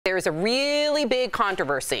There's a really big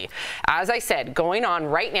controversy, as I said, going on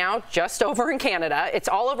right now just over in Canada. It's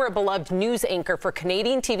all over a beloved news anchor for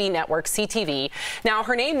Canadian TV network CTV. Now,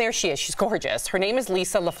 her name, there she is. She's gorgeous. Her name is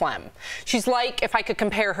LaFlamme. She's like, if I could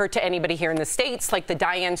compare her to anybody here in the States, like the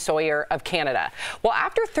Diane Sawyer of Canada. Well,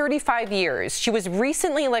 after 35 years, she was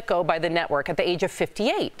recently let go by the network at the age of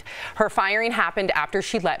 58. Her firing happened after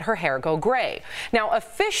she let her hair go gray. Now,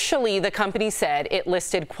 officially, the company said it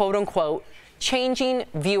listed, quote unquote, changing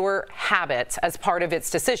viewer habits as part of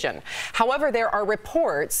its decision. However, there are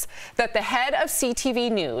reports that the head of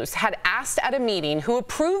CTV News had asked at a meeting who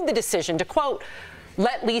approved the decision to, quote,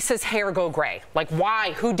 let Lisa's hair go gray. Like,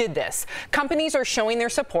 why? Who did this? Companies are showing their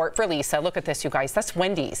support for Lisa. Look at this, you guys. That's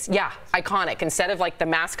Wendy's. Yeah, iconic. Instead of like the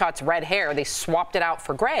mascot's red hair, they swapped it out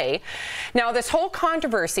for gray. Now, this whole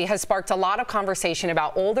controversy has sparked a lot of conversation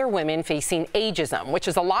about older women facing ageism, which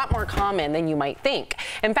is a lot more common than you might think.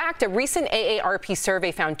 In fact, a recent AARP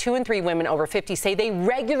survey found 2 in 3 women over 50 say they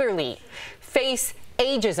regularly face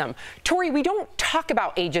ageism. Tori, we don't talk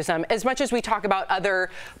about ageism as much as we talk about other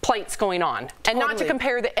plights going on. Totally. And not to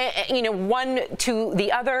compare the, one to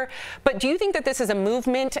the other, but do you think that this is a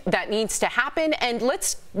movement that needs to happen? And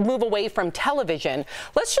let's move away from television.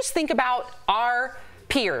 Let's just think about our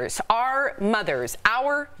peers, our mothers,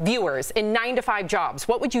 our viewers in 9-to-5 jobs.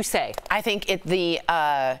 What would you say? I think the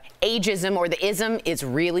ageism or the ism is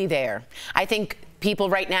really there. I think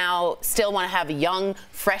people right now still want to have young,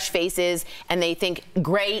 fresh faces, and they think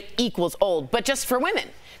gray equals old. But just for women,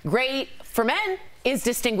 gray for men is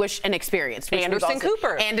distinguished and experienced. Anderson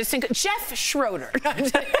Cooper. Jeff Schroeder.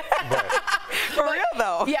 For real,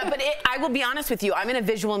 though. Yeah, but I will be honest with you. I'm in a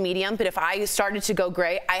visual medium, but if I started to go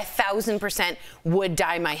gray, I 1,000% would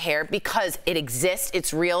dye my hair because it exists,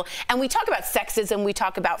 it's real. And we talk about sexism, we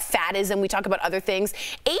talk about fatism, we talk about other things.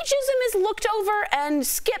 Ageism is looked over and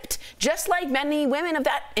skipped, just like many women of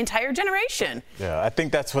that entire generation. Yeah, I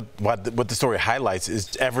think that's what the story highlights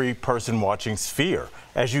is every person watching's fear.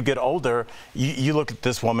 As you get older, you look at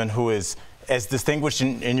this woman who is as distinguished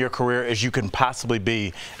in your career as you can possibly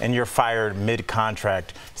be, and you're fired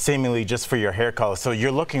mid-contract, seemingly just for your hair color. So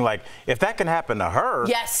you're looking like, if that can happen to her,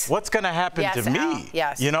 yes, what's going to happen to me?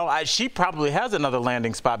 Yes. You know, she probably has another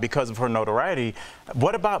landing spot because of her notoriety.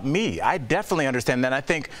 What about me? I definitely understand that. I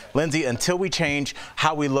think, Lindsay, until we change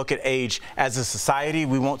how we look at age as a society,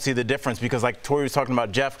 we won't see the difference because, like Tori was talking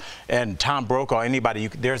about, Jeff and Tom Brokaw, anybody,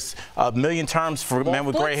 there's a million terms for men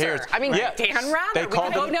with gray hairs. I mean, yeah. Dan Rather, we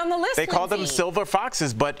can go down the list. They call them silver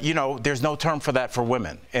foxes, but, you know, there's no term for that for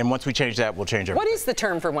women. And once we change that, we'll change everything. What is the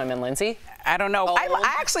term for women, Lindsay? I don't know.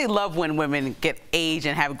 I actually love when women get age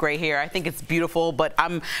and have gray hair. I think it's beautiful, but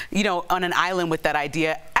I'm, on an island with that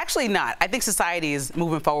idea. Actually not. I think society is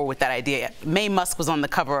moving forward with that idea. Mae Musk was on the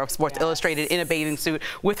cover of Sports Illustrated in a bathing suit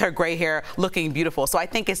with her gray hair looking beautiful. So I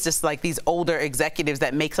think it's just like these older executives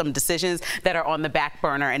that make some decisions that are on the back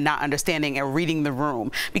burner and not understanding and reading the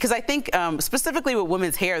room. Because I think specifically with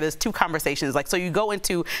women's hair, there's 2 conversations. Like, so you go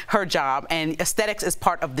into her job and aesthetics is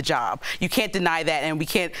part of the job. You can't deny that, and we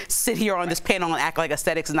can't sit here on this panel and act like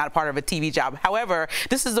aesthetics is not a part of a TV job. However,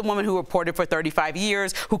 this is a woman who reported for 35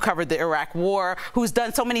 years, who covered the Iraq War, who's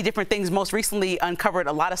done so many different things, most recently uncovered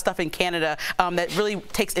a lot of stuff in Canada that really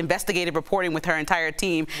takes investigative reporting with her entire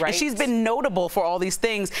team. Right. And she's been notable for all these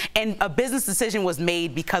things, and a business decision was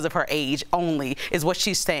made because of her age only, is what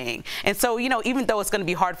she's saying. And so, even though it's going to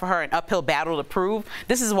be hard for her, an uphill battle to prove,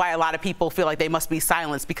 this is why a lot of people feel like they must be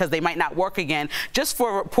silenced because they might not work again just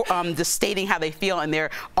for just stating how they feel and their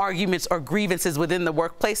arguments or grievances within the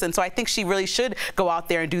workplace. And so I think she really should go out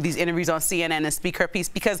there and do these interviews on CNN and speak her piece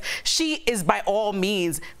because she is by all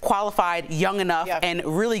means qualified, young enough, and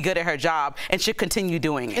really good at her job and should continue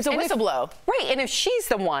doing it. It's a whistleblow. Right, and if she's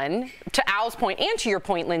the one, to Al's point and to your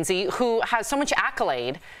point, Lindsay, who has so much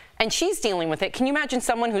accolade, and she's dealing with it. Can you imagine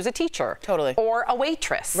someone who's a teacher? Totally. Or a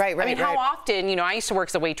waitress? Right. I mean, how often, I used to work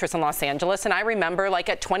as a waitress in Los Angeles, and I remember, like,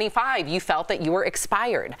 at 25, you felt that you were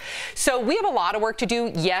expired. So we have a lot of work to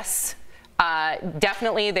do, yes.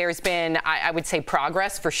 Definitely there's been, I would say,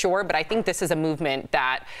 progress for sure, but I think this is a movement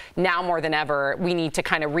that now more than ever, we need to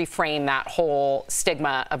kind of reframe that whole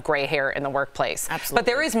stigma of gray hair in the workplace. Absolutely. But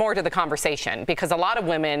there is more to the conversation because a lot of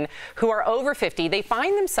women who are over 50, they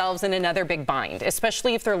find themselves in another big bind,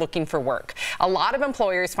 especially if they're looking for work. A lot of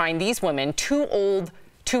employers find these women too old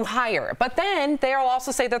to hire. But then they'll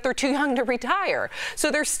also say that they're too young to retire.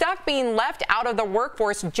 So they're stuck being left out of the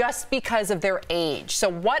workforce just because of their age. So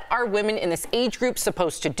what are women in this age group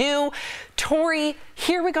supposed to do? Tori,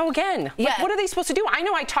 here we go again. Yeah. What are they supposed to do? I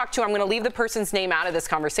know I talked to, I'm going to leave the person's name out of this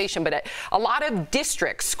conversation, but a lot of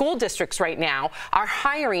districts, school districts right now are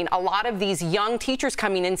hiring a lot of these young teachers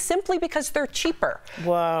coming in simply because they're cheaper.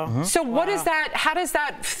 Wow. So what is that, how does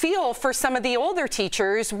that feel for some of the older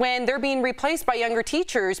teachers when they're being replaced by younger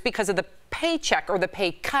teachers because of the paycheck or the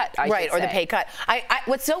pay cut, or the pay cut.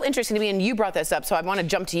 What's so interesting to me, and you brought this up, so I want to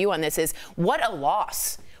jump to you on this, is what a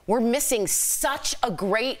loss. We're missing such a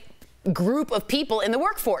great group of people in the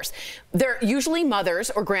workforce. They're usually mothers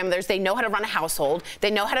or grandmothers. They know how to run a household. They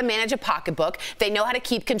know how to manage a pocketbook. They know how to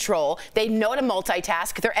keep control. They know how to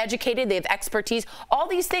multitask. They're educated. They have expertise. All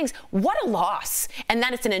these things. What a loss. And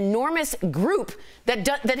that it's an enormous group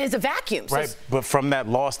that is a vacuum. Right, but from that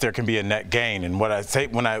loss, there can be a net gain. And what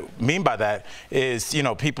I mean by that is, you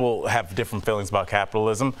know, people have different feelings about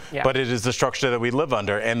capitalism, but it is the structure that we live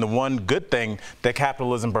under. And the one good thing that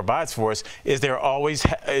capitalism provides for us is there always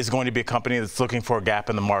is going to be a company that's looking for a gap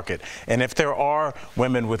in the market. And if there are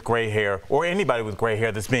women with gray hair or anybody with gray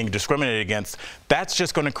hair that's being discriminated against, that's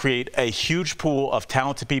just going to create a huge pool of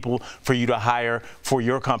talented people for you to hire for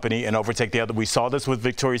your company and overtake the other. We saw this with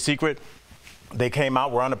Victoria's Secret. They came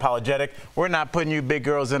out, we're unapologetic. We're not putting you big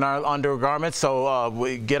girls in our undergarments, so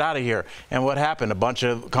we get out of here. And what happened? A bunch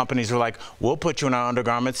of companies were like, we'll put you in our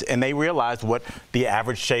undergarments, and they realized what the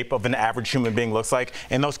average shape of an average human being looks like.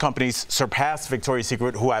 And those companies surpassed Victoria's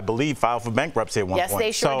Secret, who I believe filed for bankruptcy at one point. Yes,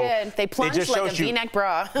 they sure did. They plunged like a V-neck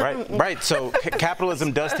bra. Right. So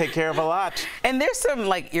capitalism does take care of a lot. And there's some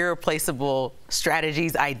like irreplaceable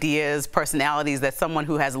strategies, ideas, personalities that someone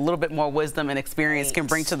who has a little bit more wisdom and experience can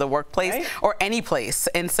bring to the workplace or any place.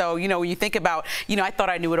 And so, you know, when you think about, you know, I thought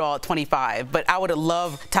I knew it all at 25, but I would have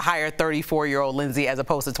loved to hire 34-year-old Lindsay as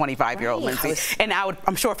opposed to 25-year-old Lindsay. And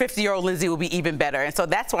I'm sure 50-year-old Lindsay will be even better. And so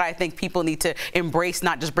that's why I think people need to embrace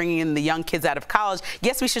not just bringing in the young kids out of college.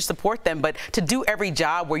 Yes, we should support them, but to do every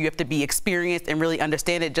job where you have to be experienced and really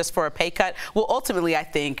understand it just for a pay cut will ultimately, I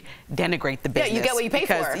think, denigrate the business. Yeah, you get what you pay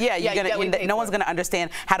for. Yeah, no one's going to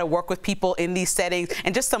understand how to work with people in these settings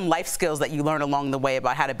and just some life skills that you learn along the way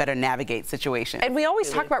about how to better navigate situations. And we always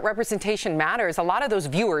talk about representation matters. A lot of those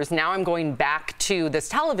viewers, now I'm going back to this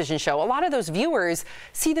television show, a lot of those viewers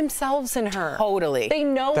see themselves in her. Totally. They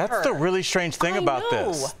know her. That's the really strange thing about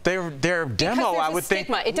this. Their demo, I would think.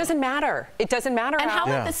 It doesn't matter. It doesn't matter. And how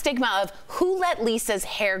about the stigma of who let Lisa's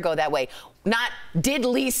hair go that way? Not did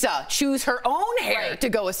Lisa choose her own hair to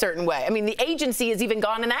go a certain way? I mean, the agency has even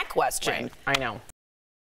gone in that question. I know.